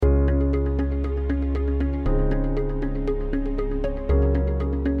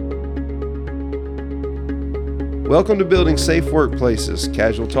Welcome to Building Safe Workplaces,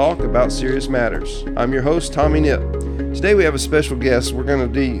 casual talk about serious matters. I'm your host, Tommy Nip. Today we have a special guest. We're going to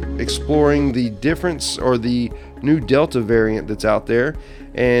be exploring the difference or the new Delta variant that's out there.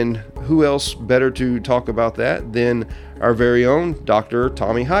 And who else better to talk about that than our very own Dr.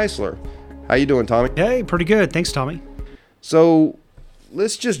 Tommy Heisler. How you doing, Tommy? Hey, pretty good. Thanks, Tommy. So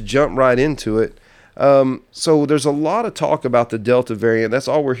let's just jump right into it. So there's a lot of talk about the Delta variant. That's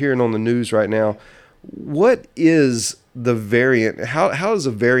all we're hearing on the news right now. What is the variant? How does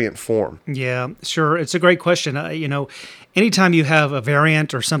a variant form? Yeah, sure. It's a great question. Anytime you have a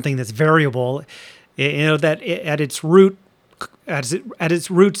variant or something that's variable, that at its root, at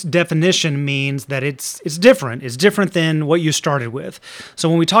its roots definition means that it's different. It's different than what you started with. So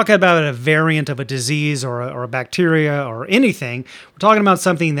when we talk about a variant of a disease or a bacteria or anything, we're talking about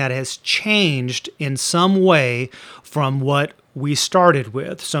something that has changed in some way from what we started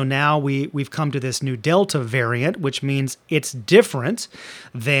with. So now we've come to this new Delta variant, which means it's different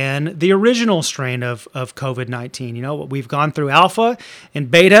than the original strain of COVID-19. We've gone through Alpha and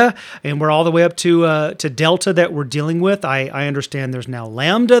Beta, and we're all the way up to Delta that we're dealing with. I understand there's now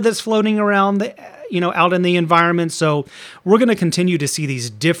Lambda that's floating around out in the environment. So we're going to continue to see these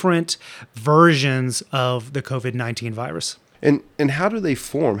different versions of the COVID-19 virus. And how do they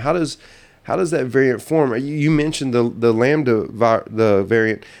form? How does that variant form? You mentioned the Lambda the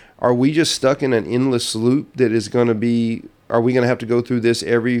variant. Are we just stuck in an endless loop that is going to be? Are we going to have to go through this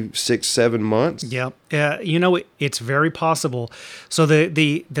every 6-7 months? Yeah. It's very possible. So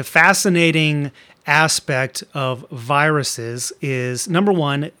the fascinating aspect of viruses is, number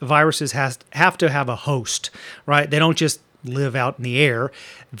one, viruses have to have a host, right? They don't just live out in the air.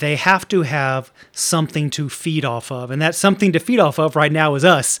 They have to have something to feed off of. And that something to feed off of right now is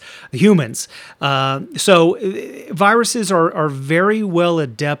us, the humans. So viruses are very well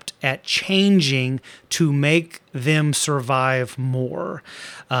adept at changing to make them survive more.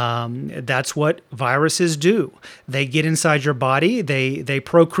 That's what viruses do. They get inside your body, they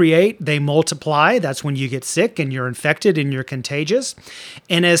procreate, they multiply. That's when you get sick and you're infected and you're contagious.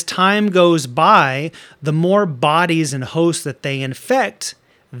 And as time goes by, the more bodies and hosts that they infect,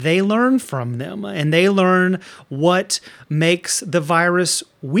 they learn from them, and they learn what makes the virus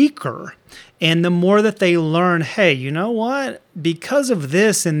weaker. And the more that they learn, hey, you know what? Because of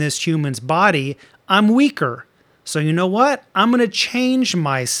this in this human's body, I'm weaker. So you know what? I'm going to change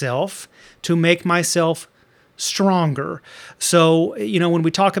myself to make myself stronger. So, when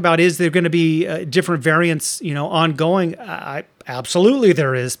we talk about is there going to be different variants, ongoing, absolutely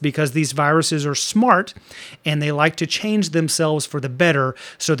there is, because these viruses are smart and they like to change themselves for the better.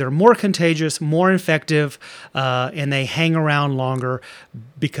 So they're more contagious, more infective, and they hang around longer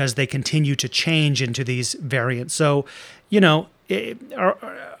because they continue to change into these variants. So,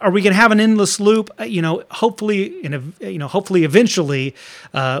 are we going to have an endless loop? Hopefully eventually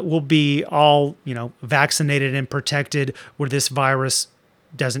we'll be all, vaccinated and protected where this virus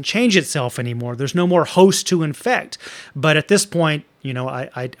doesn't change itself anymore. There's no more host to infect. But at this point,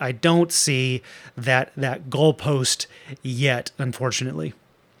 I don't see that goalpost yet, unfortunately.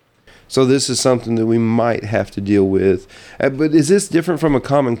 So this is something that we might have to deal with. But is this different from a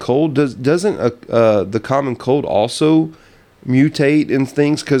common cold? Doesn't the common cold also mutate in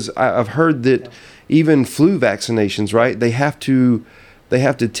things? Because I've heard that even flu vaccinations, right? They have to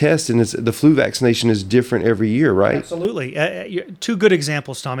test, and the flu vaccination is different every year, right? Absolutely. Two good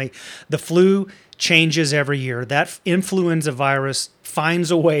examples, Tommy. The flu changes every year. That influenza virus finds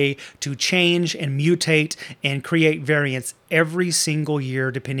a way to change and mutate and create variants every single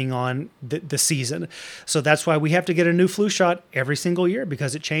year depending on the season. So that's why we have to get a new flu shot every single year,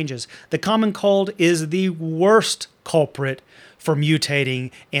 because it changes. The common cold is the worst culprit for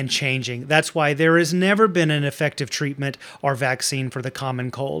mutating and changing. That's why there has never been an effective treatment or vaccine for the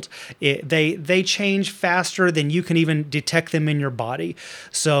common cold. They change faster than you can even detect them in your body.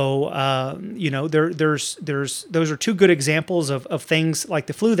 So those are two good examples of things like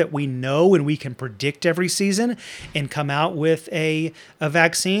the flu that we know and we can predict every season and come out with a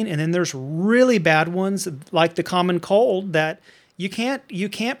vaccine. And then there's really bad ones like the common cold that you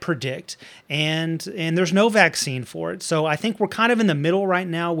can't predict, and there's no vaccine for it. So I think we're kind of in the middle right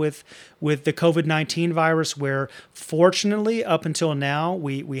now with the COVID-19 virus, where fortunately up until now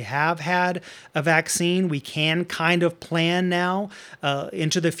we have had a vaccine. We can kind of plan now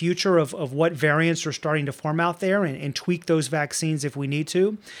into the future of what variants are starting to form out there and tweak those vaccines if we need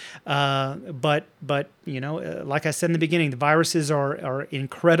to. But like I said in the beginning, the viruses are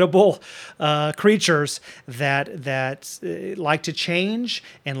incredible creatures that like to change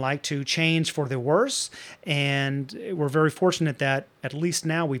and like to change for the worse. And we're very fortunate that at least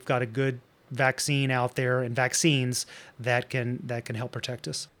now we've got a good vaccine out there and vaccines that can help protect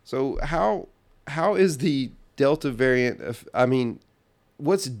us. So how is the Delta variant I mean,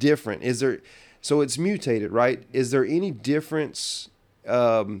 what's different? Is there, so it's mutated, right? Is there any difference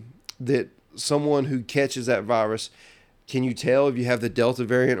that someone who catches that virus, can you tell if you have the Delta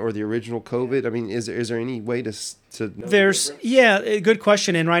variant or the original COVID? I mean, is there any way to know? There's, yeah, a good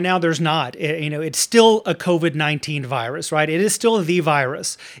question. And right now there's not. It's still a COVID-19 virus, right? It is still the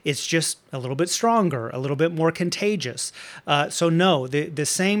virus. It's just a little bit stronger, a little bit more contagious. So no, the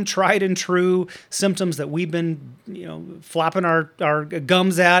same tried and true symptoms that we've been, flapping our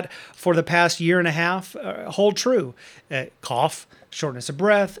gums at for the past year and a half hold true. Cough, shortness of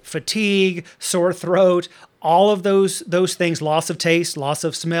breath, fatigue, sore throat, all of those things, loss of taste, loss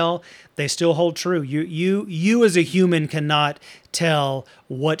of smell, they still hold true. You as a human cannot tell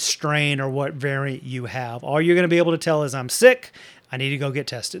what strain or what variant you have. All you're going to be able to tell is I'm sick, I need to go get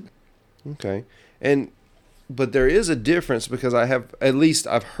tested. Okay. But there is a difference, because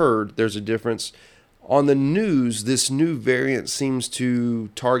I've heard there's a difference. On the news, this new variant seems to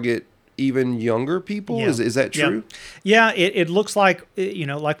target even younger people. Yeah. Is that true? Yeah, it looks like,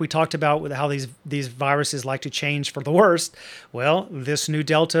 like we talked about with how these viruses like to change for the worst. Well, this new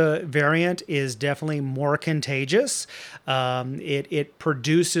Delta variant is definitely more contagious. It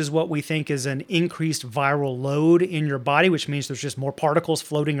produces what we think is an increased viral load in your body, which means there's just more particles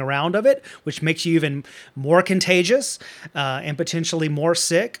floating around of it, which makes you even more contagious and potentially more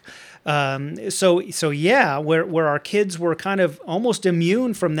sick. So yeah, where our kids were kind of almost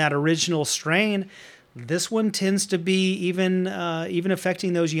immune from that original strain, this one tends to be even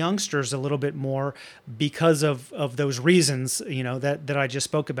affecting those youngsters a little bit more because of those reasons, that I just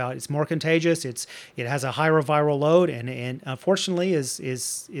spoke about. It's more contagious. It has a higher viral load, and unfortunately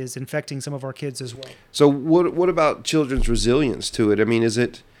is infecting some of our kids as well. So what about children's resilience to it? I mean,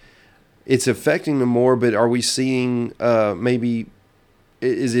 it's affecting them more, but are we seeing maybe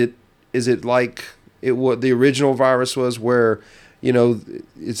is it like what the original virus was, where,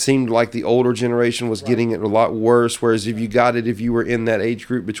 it seemed like the older generation was getting it a lot worse, whereas if you were in that age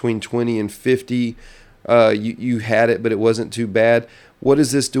group between 20 and 50, you had it, but it wasn't too bad. What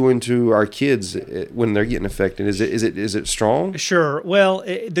is this doing to our kids when they're getting affected? Is it strong? Sure. Well,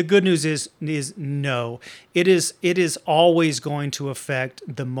 the good news is no. It is always going to affect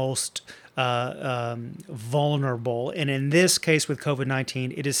the most vulnerable, and in this case with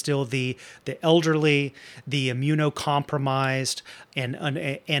COVID-19, it is still the elderly, the immunocompromised,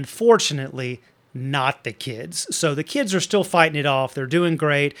 and fortunately not the kids. So the kids are still fighting it off. They're doing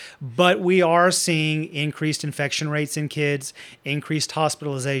great, but we are seeing increased infection rates in kids, increased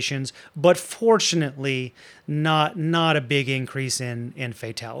hospitalizations, but fortunately not a big increase in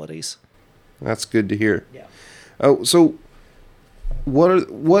fatalities. That's good to hear. Yeah. Oh, so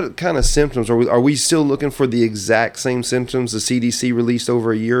what kind of symptoms are we still looking for the exact same symptoms the CDC released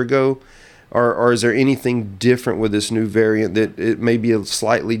over a year ago? Or is there anything different with this new variant that it may be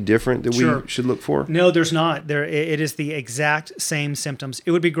slightly different that we should look for? No, there's not. It is the exact same symptoms.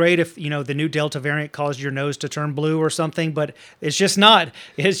 It would be great if, the new Delta variant caused your nose to turn blue or something, but it's just not.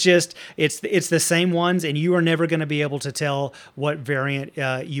 It's the same ones, and you are never going to be able to tell what variant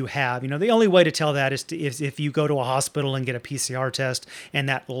you have. The only way to tell that is if you go to a hospital and get a PCR test, and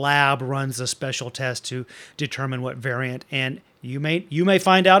that lab runs a special test to determine what variant. And you may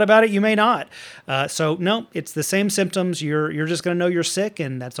find out about it, you may not. So no, it's the same symptoms. You're just going to know you're sick,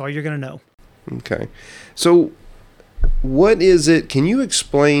 and that's all you're going to know. Okay. So what is it? Can you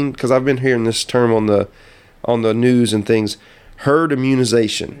explain? Because I've been hearing this term on the news and things, herd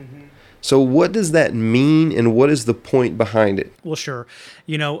immunization. Mm-hmm. So what does that mean, and what is the point behind it? Well, sure.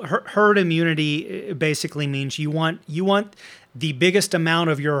 Herd immunity basically means you want the biggest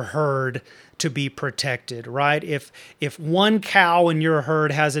amount of your herd to be protected, right? If one cow in your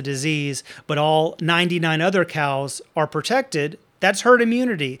herd has a disease, but all 99 other cows are protected, that's herd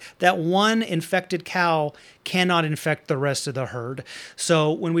immunity. That one infected cow cannot infect the rest of the herd.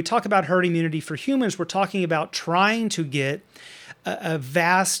 So when we talk about herd immunity for humans, we're talking about trying to get a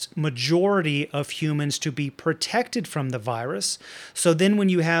vast majority of humans to be protected from the virus. So then when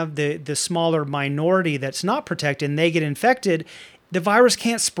you have the smaller minority that's not protected and they get infected, the virus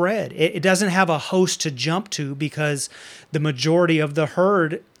can't spread. It doesn't have a host to jump to because the majority of the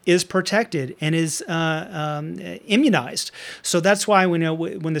herd is protected and is immunized. So that's why when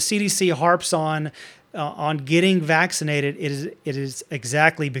the CDC harps on getting vaccinated, it is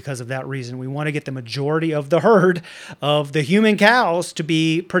exactly because of that reason. We want to get the majority of the herd of the human cows to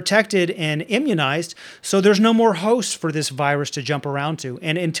be protected and immunized, so there's no more hosts for this virus to jump around to.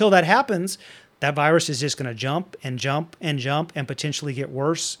 And until that happens, that virus is just going to jump and jump and jump and potentially get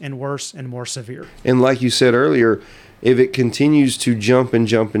worse and worse and more severe. And like you said earlier, if it continues to jump and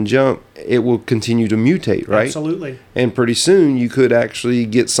jump and jump, it will continue to mutate, right? Absolutely. And pretty soon you could actually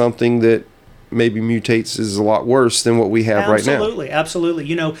get something that maybe mutates is a lot worse than what we have right now. Absolutely.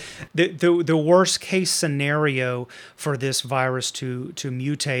 You know, the worst case scenario for this virus to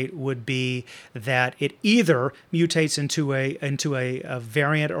mutate would be that it either mutates into a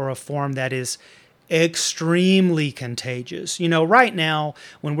variant or a form that is extremely contagious. You know, right now,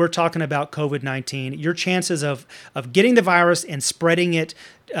 when we're talking about COVID-19, your chances of getting the virus and spreading it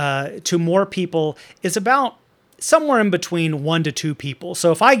to more people is about somewhere in between 1 to 2 people.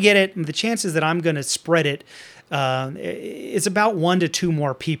 So if I get it, the chances that I'm going to spread it is about 1 to 2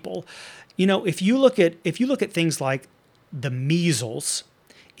 more people. You know, if you look at things like the measles,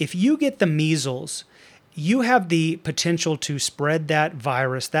 if you get the measles, you have the potential to spread that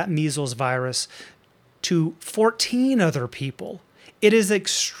virus, that measles virus, to 14 other people. It is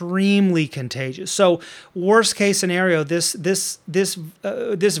extremely contagious. So, worst case scenario, this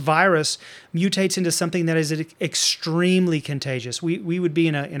virus mutates into something that is extremely contagious. We would be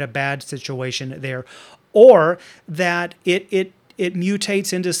in a bad situation there, or that it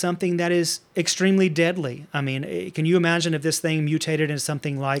mutates into something that is extremely deadly. I mean, can you imagine if this thing mutated into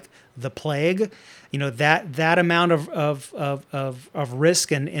something like the plague? You know, that amount of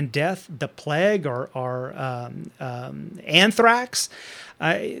risk and death, the plague or anthrax,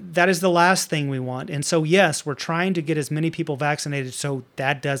 that is the last thing we want. And so, yes, we're trying to get as many people vaccinated so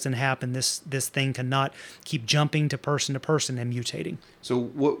that doesn't happen. This thing cannot keep jumping to person and mutating. So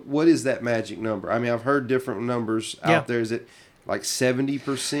what is that magic number? I mean, I've heard different numbers out there. Is it like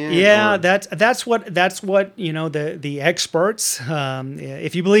 70%? Yeah, that's what you know, the experts.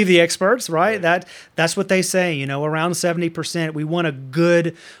 If you believe the experts, right? That's what they say. You know, around 70%. We want a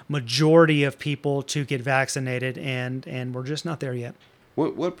good majority of people to get vaccinated, and we're just not there yet.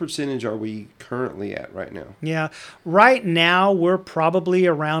 What percentage are we currently at right now? Yeah, right now we're probably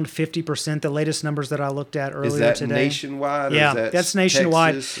around 50%. The latest numbers that I looked at earlier today. Is that nationwide? Yeah, or is that that's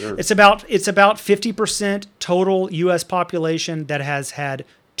nationwide. Texas, it's about 50% total U.S. population that has had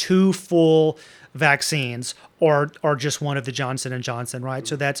 2 full vaccines or just one of the Johnson & Johnson, right?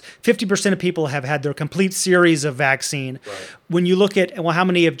 So that's 50% of people have had their complete series of vaccine. Right. When you look at, well, how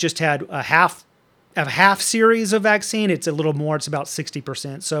many have just had a half series of vaccine, it's a little more. It's about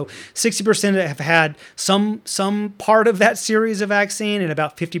 60%. So 60% have had some part of that series of vaccine, and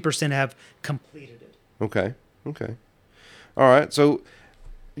about 50% have completed it. Okay. All right. So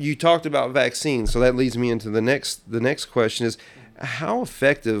you talked about vaccines, so that leads me into the next question is, how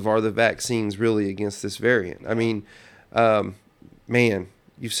effective are the vaccines really against this variant? I mean, man,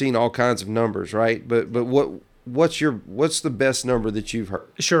 you've seen all kinds of numbers, right? But what's the best number that you've heard?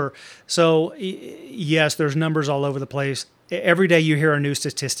 Sure. So yes, there's numbers all over the place. Every day you hear a new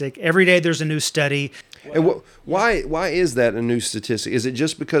statistic. Every day there's a new study. And why is that a new statistic? Is it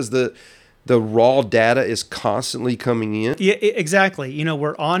just because the raw data is constantly coming in? Yeah, exactly. You know,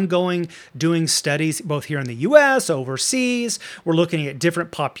 we're ongoing doing studies both here in the U.S., overseas. We're looking at different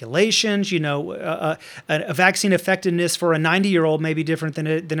populations. You know, a vaccine effectiveness for a 90-year-old may be different than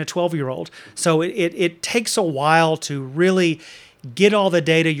a 12-year-old. So it takes a while to really get all the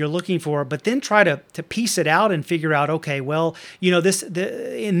data you're looking for, but then try to piece it out and figure out, okay, well, you know,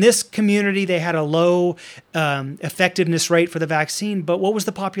 in this community, they had a low effectiveness rate for the vaccine, but what was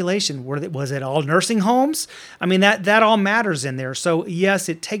the population? Was it all nursing homes? I mean, that all matters in there. So yes,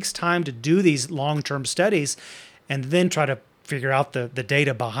 it takes time to do these long-term studies and then try to figure out the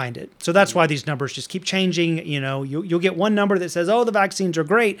data behind it. So that's why these numbers just keep changing. You know, you'll get one number that says, oh, the vaccines are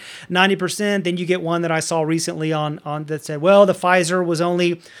great, 90%. Then you get one that I saw recently on that said, well, the Pfizer was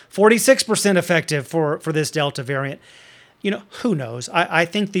only 46% effective for this Delta variant. You know, who knows? I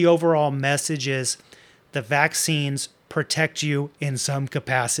think the overall message is the vaccines protect you in some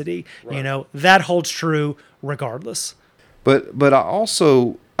capacity. Right. You know, that holds true regardless. But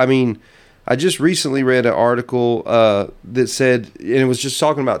I mean, I just recently read an article that said, and it was just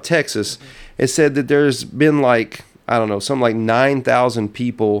talking about Texas. Mm-hmm. It said that there's been something like 9,000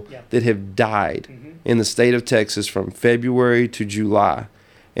 people that have died in the state of Texas from February to July.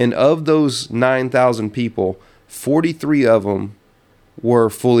 And of those 9,000 people, 43 of them were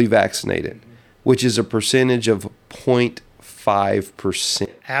fully vaccinated, which is a percentage of 0.5%.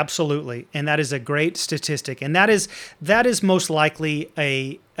 Absolutely. And that is a great statistic. And that is most likely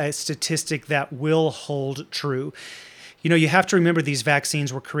a statistic that will hold true. You know, you have to remember these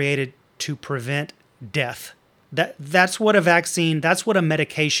vaccines were created to prevent death. That's what a vaccine, that's what a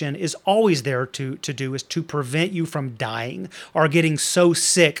medication is always there to do, is to prevent you from dying or getting so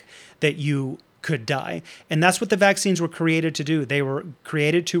sick that you could die. And that's what the vaccines were created to do. They were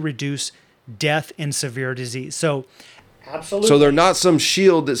created to reduce death and severe disease. So absolutely. So they're not some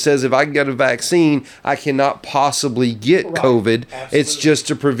shield that says if I get a vaccine, I cannot possibly get COVID. Absolutely. It's just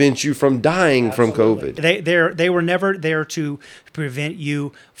to prevent you from dying from COVID. They were never there to prevent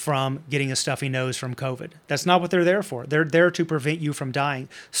you from getting a stuffy nose from COVID. That's not what they're there for. They're there to prevent you from dying.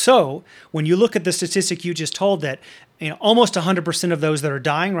 So when you look at the statistic you just told that almost 100% of those that are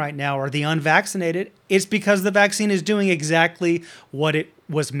dying right now are the unvaccinated, it's because the vaccine is doing exactly what it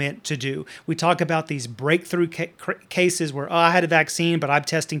was meant to do. We talk about these breakthrough cases where I had a vaccine, but I'm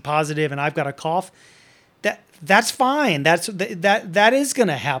testing positive and I've got a cough. That's fine. That is going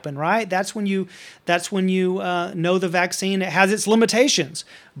to happen, right? That's when you know the vaccine has its limitations.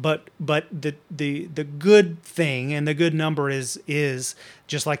 But the good thing and the good number is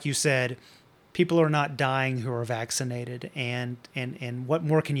just like you said. People are not dying who are vaccinated, and what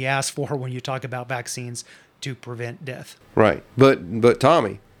more can you ask for when you talk about vaccines to prevent death? Right, but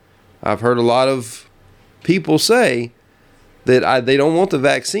Tommy, I've heard a lot of people say that they don't want the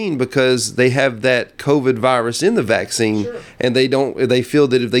vaccine because they have that COVID virus in the vaccine, sure. And they feel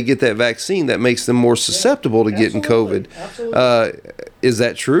that if they get that vaccine, that makes them more susceptible to getting COVID. Absolutely. Is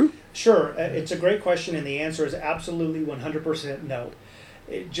that true? Sure, it's a great question, and the answer is absolutely 100% no.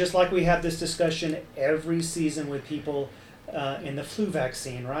 Just like we have this discussion every season with people in the flu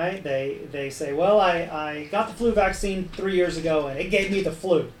vaccine, right? They say, well, I got the flu vaccine 3 years ago and it gave me the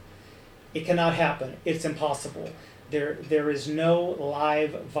flu. It cannot happen. It's impossible. There is no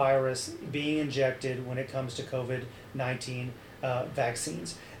live virus being injected when it comes to COVID-19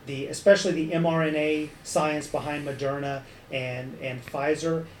 vaccines. Especially the mRNA science behind Moderna and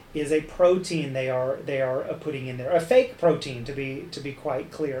Pfizer is a protein they are putting in there, a fake protein to be quite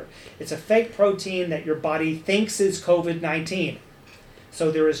clear. It's a fake protein that your body thinks is COVID-19.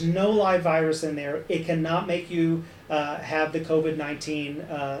 So there is no live virus in there. It cannot make you have the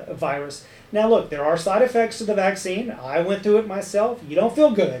COVID-19 virus. Now look, there are side effects to the vaccine. I went through it myself. You don't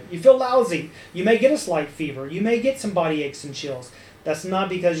feel good. You feel lousy. You may get a slight fever. You may get some body aches and chills. That's not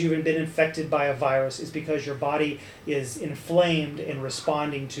because you've been infected by a virus. It's because your body is inflamed and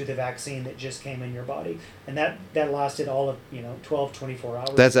responding to the vaccine that just came in your body. And that lasted all of 12, 24 hours.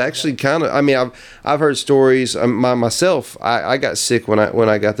 That's actually kind of, I mean, I've heard stories. Myself, I got sick when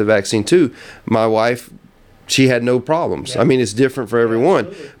I got the vaccine too. My wife, she had no problems. Yeah. I mean, it's different for everyone.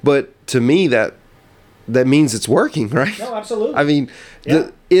 Absolutely. But to me, that means it's working, right? No, absolutely. I mean,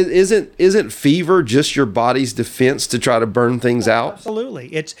 yeah. Isn't fever just your body's defense to try to burn things out?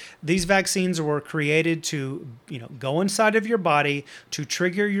 Absolutely. These vaccines were created to go inside of your body to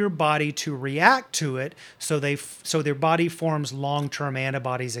trigger your body to react to it, so their body forms long-term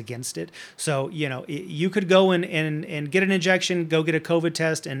antibodies against it. So you could go and get an injection, go get a COVID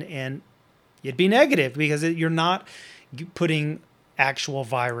test, and it'd be negative because you're not putting actual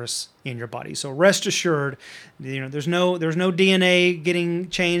virus in your body. So rest assured, there's no DNA getting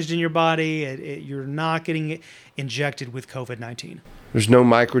changed in your body. You're not getting injected with COVID-19. There's no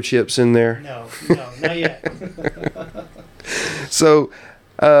microchips in there. No, not yet. So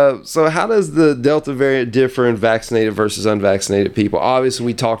how does the Delta variant differ in vaccinated versus unvaccinated people? Obviously,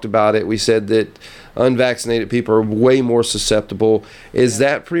 we talked about it. We said that unvaccinated people are way more susceptible. Is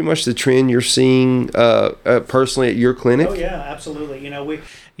that pretty much the trend you're seeing personally at your clinic? Oh yeah, absolutely.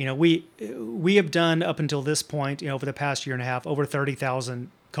 We have done up until this point, over the past year and a half, over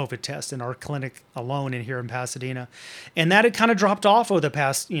 30,000 COVID tests in our clinic alone in here in Pasadena. And that had kind of dropped off over the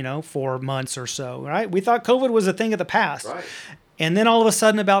past, 4 months or so, right? We thought COVID was a thing of the past. Right. And then all of a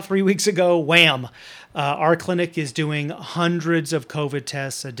sudden, about 3 weeks ago, wham, our clinic is doing hundreds of COVID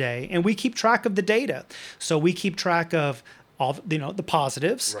tests a day. And we keep track of the data. So we keep track of all the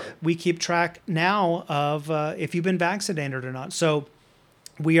positives. Right. We keep track now of if you've been vaccinated or not. So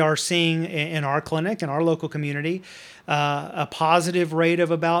we are seeing in our clinic, in our local community, a positive rate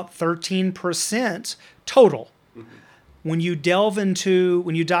of about 13% total. Mm-hmm. When you dive into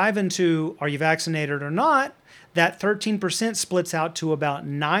are you vaccinated or not, that 13% splits out to about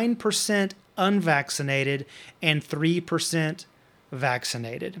 9% unvaccinated and 3%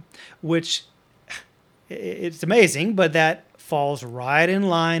 vaccinated, which it's amazing, but that falls right in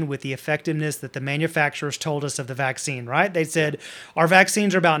line with the effectiveness that the manufacturers told us of the vaccine, right? They said our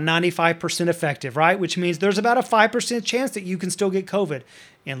vaccines are about 95% effective, right? Which means there's about a 5% chance that you can still get COVID.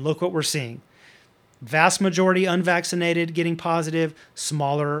 And look what we're seeing. Vast majority unvaccinated getting positive,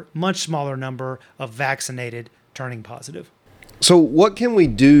 much smaller number of vaccinated turning positive. So what can we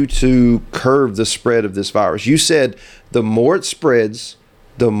do to curb the spread of this virus? You said the more it spreads,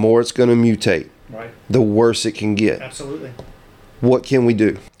 the more it's going to mutate. Right. The worse it can get. Absolutely. What can we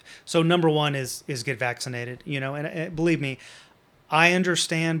do? So number one is get vaccinated, and believe me, I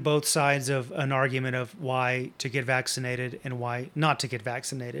understand both sides of an argument of why to get vaccinated and why not to get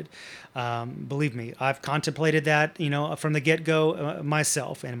vaccinated. Believe me, I've contemplated that, from the get-go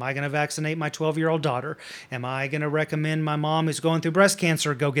myself. Am I going to vaccinate my 12-year-old daughter? Am I going to recommend my mom who's going through breast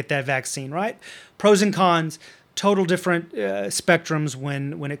cancer go get that vaccine, right? Pros and cons, total different spectrums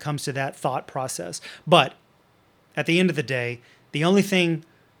when it comes to that thought process. But at the end of the day, the only thing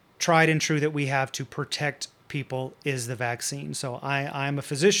tried and true that we have to protect people is the vaccine. So I'm a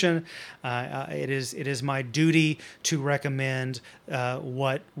physician. It is my duty to recommend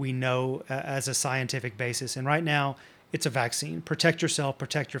what we know as a scientific basis. And right now, it's a vaccine. Protect yourself,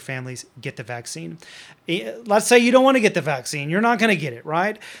 protect your families, get the vaccine. Let's say you don't want to get the vaccine. You're not going to get it,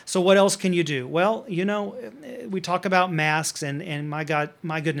 right? So what else can you do? Well, we talk about masks, and my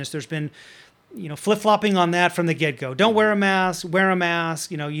goodness, there's been flip-flopping on that from the get-go. Don't wear a mask, wear a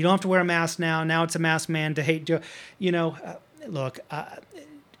mask. You don't have to wear a mask now. Now it's a mask mandate. Look,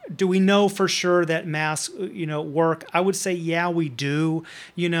 do we know for sure that masks, work? I would say, yeah, we do.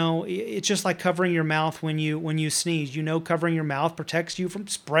 It's just like covering your mouth when you sneeze. Covering your mouth protects you from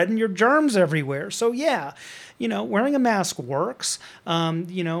spreading your germs everywhere. So yeah, wearing a mask works. I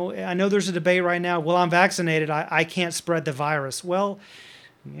know there's a debate right now. Well, I'm vaccinated. I can't spread the virus. Well,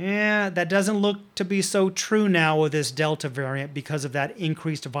 yeah, that doesn't look to be so true now with this Delta variant because of that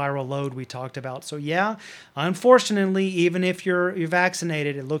increased viral load we talked about. So yeah, unfortunately, even if you're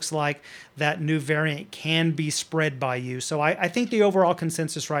vaccinated, it looks like that new variant can be spread by you. So I think the overall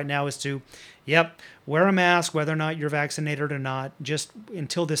consensus right now is to, wear a mask, whether or not you're vaccinated or not, just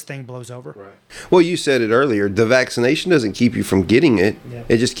until this thing blows over. Right. Well, you said it earlier, the vaccination doesn't keep you from getting it. Yep.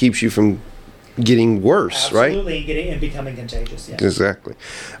 It just keeps you from getting worse, absolutely, right? Absolutely, getting and becoming contagious. Yeah. Exactly.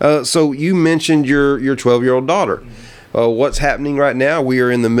 So you mentioned your 12-year-old daughter. Mm-hmm. What's happening right now? We are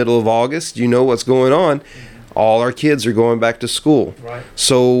in the middle of August. You know what's going on. Mm-hmm. All our kids are going back to school. Right.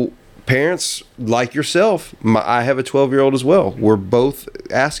 So parents like yourself, I have a 12-year-old as well. We're both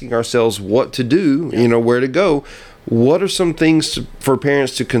asking ourselves what to do, where to go. What are some things for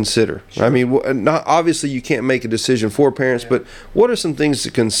parents to consider? Sure. I mean, not obviously you can't make a decision for parents, but what are some things to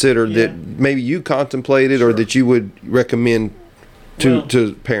consider that maybe you contemplated or that you would recommend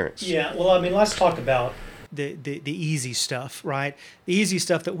to parents? Yeah, well, I mean, let's talk about the easy stuff, right? The easy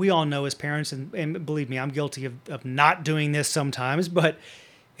stuff that we all know as parents, and believe me, I'm guilty of not doing this sometimes, but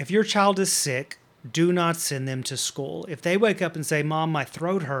if your child is sick, do not send them to school. If they wake up and say, "Mom, my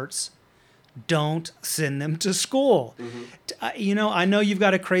throat hurts," don't send them to school. Mm-hmm. I know you've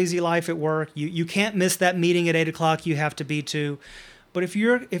got a crazy life at work. You can't miss that meeting at 8:00 you have to be to. But if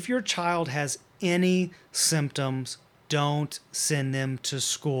your child has any symptoms, don't send them to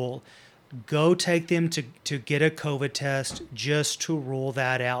school. Go take them to get a COVID test just to rule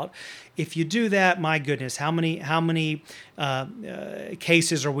that out. If you do that, my goodness, how many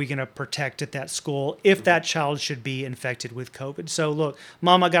cases are we going to protect at that school if that child should be infected with COVID? So look,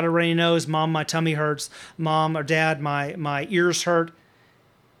 Mom, I got a runny nose. Mom, my tummy hurts. Mom or Dad, my ears hurt.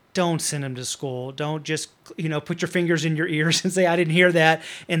 Don't send them to school. Don't just put your fingers in your ears and say I didn't hear that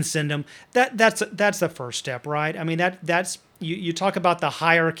and send them. That's the first step, right? I mean that's. You talk about the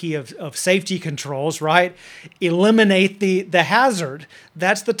hierarchy of safety controls, right? Eliminate the hazard.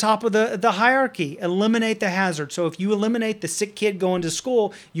 That's the top of the hierarchy. Eliminate the hazard. So if you eliminate the sick kid going to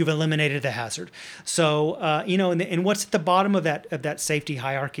school, you've eliminated the hazard. So, and what's at the bottom of that safety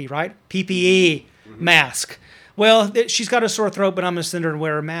hierarchy, right? PPE, mask. Well, she's got a sore throat, but I'm going to send her to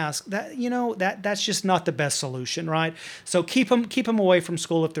wear a mask. That's just not the best solution, right? So keep them away from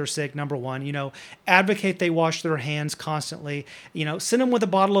school if they're sick. Number one, advocate they wash their hands constantly. Send them with a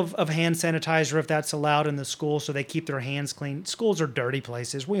bottle of hand sanitizer if that's allowed in the school, so they keep their hands clean. Schools are dirty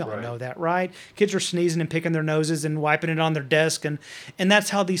places. We all know that, right? Kids are sneezing and picking their noses and wiping it on their desk, and that's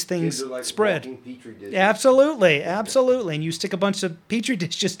how these things spread. Absolutely. And you stick a bunch of petri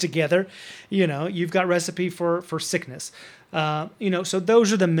dishes together, you've got recipe for sickness. So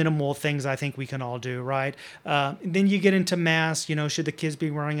those are the minimal things I think we can all do, right? Then you get into masks, should the kids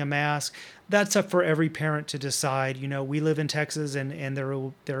be wearing a mask? That's up for every parent to decide. We live in Texas and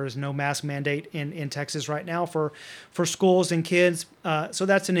there is no mask mandate in Texas right now for schools and kids. So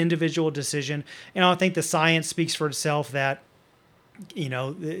that's an individual decision. And I think the science speaks for itself that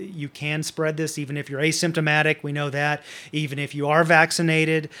you can spread this even if you're asymptomatic. We know that even if you are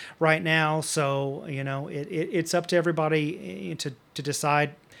vaccinated right now. So, it's up to everybody to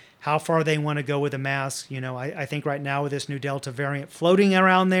decide how far they want to go with a mask. I think right now with this new Delta variant floating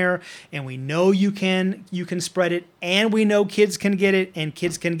around there, and we know you can spread it, and we know kids can get it, and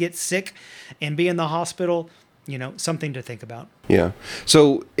kids can get sick and be in the hospital. something to think about. Yeah.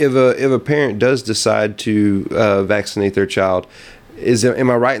 So if a parent does decide to vaccinate their child, am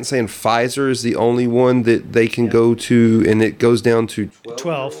I right in saying Pfizer is the only one that they can go to, and it goes down to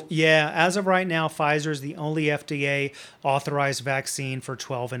 12? Yeah, as of right now, Pfizer is the only FDA authorized vaccine for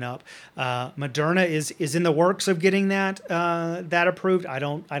 12 and up. Moderna is in the works of getting that approved. I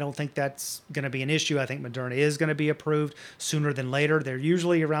don't think that's going to be an issue. I think Moderna is going to be approved sooner than later. They're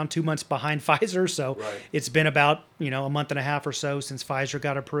usually around 2 months behind Pfizer, so It's been about a month and a half or so since Pfizer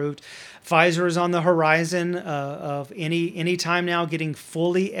got approved. Pfizer is on the horizon of any time now getting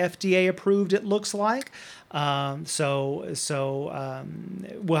fully FDA approved, it looks like. So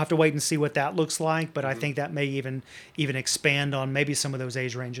we'll have to wait and see what that looks like, but I think that may even expand on maybe some of those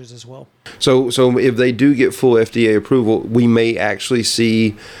age ranges as well. So if they do get full FDA approval, we may actually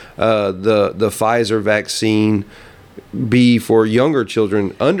see the Pfizer vaccine be for younger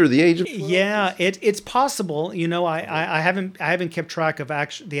children under the age of 12? Yeah, it's possible. I haven't kept track of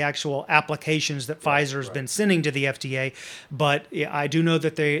the actual applications that Pfizer's been sending to the FDA, but I do know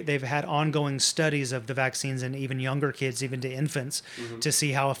that they've had ongoing studies of the vaccines in even younger kids, even to infants, to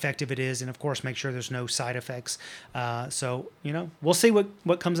see how effective it is, and of course make sure there's no side effects. So we'll see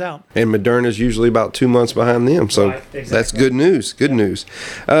what comes out. And Moderna's usually about 2 months behind them, so exactly. That's good news. Good news.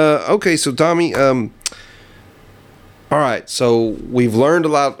 Okay, so Tommy. All right, so we've learned a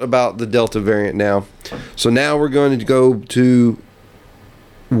lot about the Delta variant now. So now we're going to go to,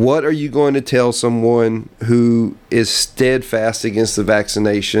 what are you going to tell someone who is steadfast against the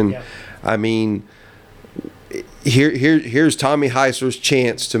vaccination? Yeah. I mean, here's Tommy Heisler's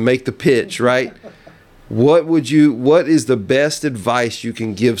chance to make the pitch, right? What is the best advice you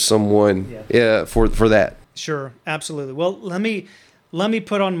can give someone for that? Sure, absolutely. Well, let me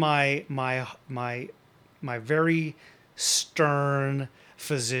put on my very stern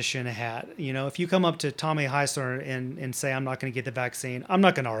physician hat. If you come up to Tommy Heisler and say, I'm not going to get the vaccine, I'm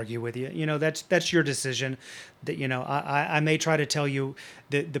not going to argue with you. That's your decision. That I may try to tell you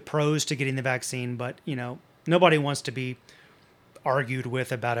the pros to getting the vaccine, but nobody wants to be argued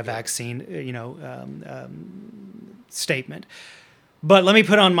with about a vaccine statement. But let me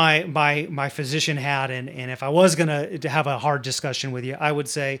put on my physician hat, and if I was going to have a hard discussion with you, I would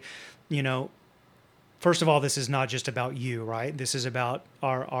say, first of all, this is not just about you, right? This is about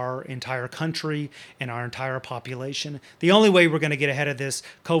our entire country and our entire population. The only way we're going to get ahead of this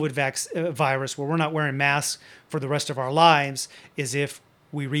COVID virus, where we're not wearing masks for the rest of our lives, is if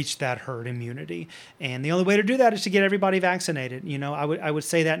we reach that herd immunity. And the only way to do that is to get everybody vaccinated. I would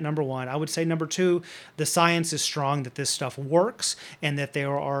say that, number one. I would say, number two, the science is strong that this stuff works and that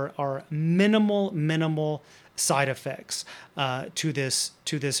there are minimal side effects to this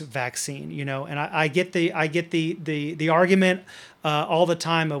vaccine, and I get the argument all the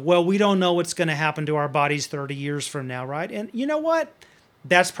time of, well, we don't know what's going to happen to our bodies 30 years from now, right? And you know what?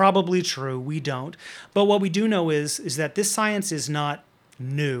 That's probably true. We don't. But what we do know is that this science is not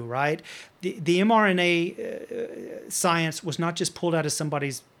new, right? The mRNA science was not just pulled out of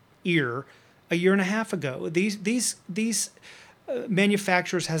somebody's ear a year and a half ago. These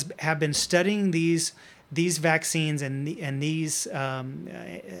manufacturers have been studying these vaccines and these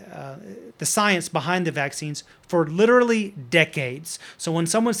the science behind the vaccines for literally decades. So when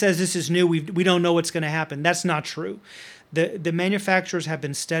someone says this is new, we don't know what's going to happen, that's not true. The manufacturers have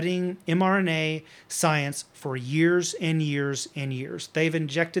been studying mRNA science for years and years and years. They've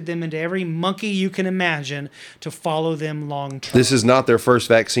injected them into every monkey you can imagine to follow them long term. This is not their first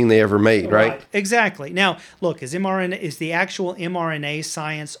vaccine they ever made, right? Exactly. Now, look, is the actual mRNA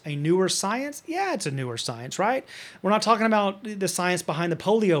science a newer science? Yeah, it's a newer science, right? We're not talking about the science behind the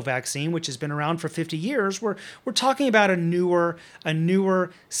polio vaccine, which has been around for 50 years. We're talking about a newer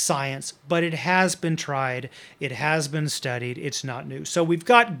science, but it has been tried. It has been studied. It's not new. So we've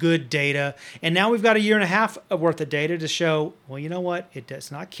got good data, and now we've got a year and a half worth of data to show, well, you know what? It's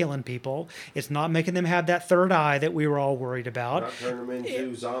not killing people. It's not making them have that third eye that we were all worried about. Not turning them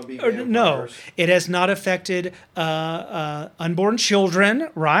into zombie vampires. No, it has not affected unborn children,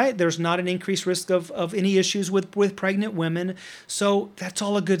 right? There's not an increased risk of any issues with pregnant women. So that's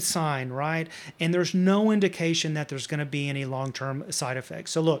all a good sign, right? And there's no indication that there's going to be any long-term side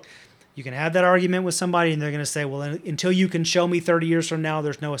effects. So look, you can have that argument with somebody and they're going to say, well, until you can show me 30 years from now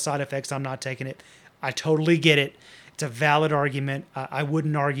there's no side effects, I'm not taking it. I totally get it. It's a valid argument. I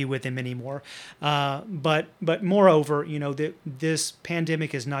wouldn't argue with him anymore. But moreover, this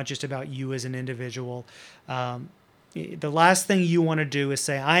pandemic is not just about you as an individual. The last thing you want to do is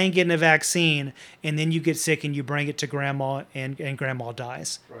say, I ain't getting a vaccine, and then you get sick and you bring it to grandma and grandma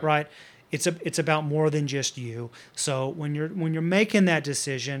dies, right? it's about more than just you. So when you're making that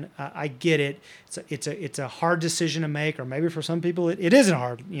decision, I get it. It's a hard decision to make, or maybe for some people it isn't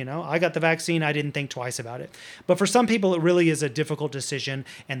hard. I got the vaccine. I didn't think twice about it. But for some people, it really is a difficult decision,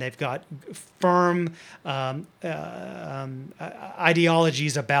 and they've got firm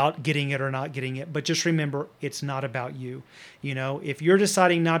ideologies about getting it or not getting it. But just remember, it's not about you. If you're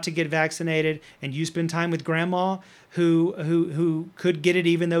deciding not to get vaccinated and you spend time with grandma who could get it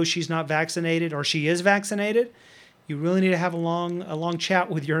even though she's not vaccinated, or she is vaccinated, you really need to have a long chat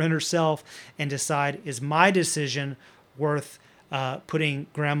with your inner self and decide, is my decision worth putting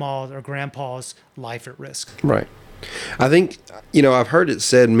grandma's or grandpa's life at risk? Right. I think, I've heard it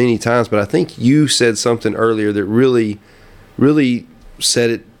said many times, but I think you said something earlier that really, really said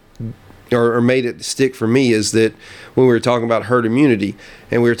it, or made it stick for me, is that when we were talking about herd immunity,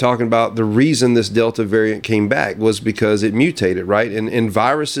 and we were talking about the reason this Delta variant came back was because it mutated, right? And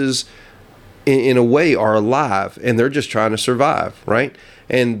viruses, in a way, are alive, and they're just trying to survive, right?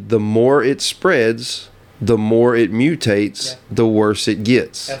 And the more it spreads, the more it mutates, the worse it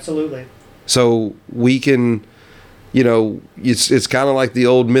gets. Absolutely. So we can, it's kind of like the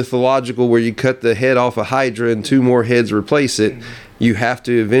old mythological where you cut the head off a hydra and two more heads replace it. Mm-hmm. You have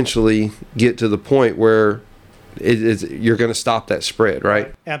to eventually get to the point where you're going to stop that spread,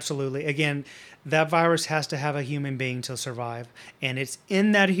 right? Absolutely. Again, that virus has to have a human being to survive. And it's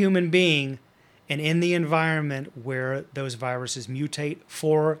in that human being and in the environment where those viruses mutate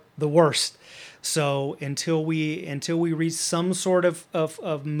for the worst. So until we reach some sort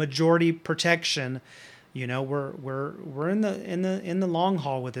of majority protection, we're in the long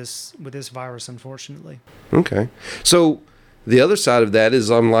haul with this virus, unfortunately. Okay. So the other side of that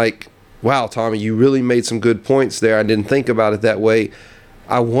is, I'm like, wow, Tommy, you really made some good points there. I didn't think about it that way.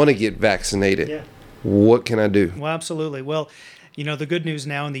 I want to get vaccinated. Yeah. What can I do? Well, absolutely. Well, the good news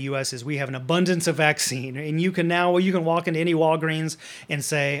now in the U.S. is we have an abundance of vaccine, and you can walk into any Walgreens and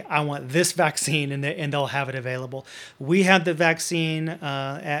say, I want this vaccine, and they'll have it available. We have the vaccine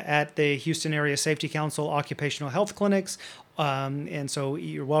at the Houston Area Safety Council occupational health clinics. And so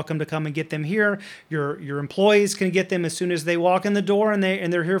you're welcome to come and get them here. Your employees can get them as soon as they walk in the door, and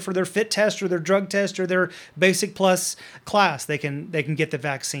they're here for their fit test or their drug test or their Basic Plus class. They can get the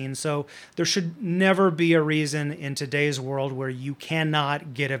vaccine. So there should never be a reason in today's world where you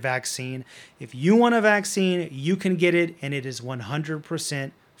cannot get a vaccine. If you want a vaccine, you can get it, and it is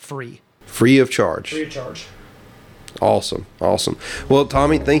 100% free. Free of charge. Free of charge. Awesome. Well,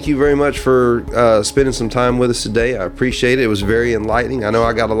 Tommy, thank you very much for spending some time with us today. I appreciate it. It was very enlightening. I know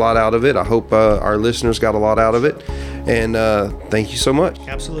I got a lot out of it. I hope our listeners got a lot out of it. And thank you so much.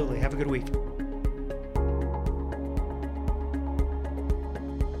 Absolutely. Have a good week.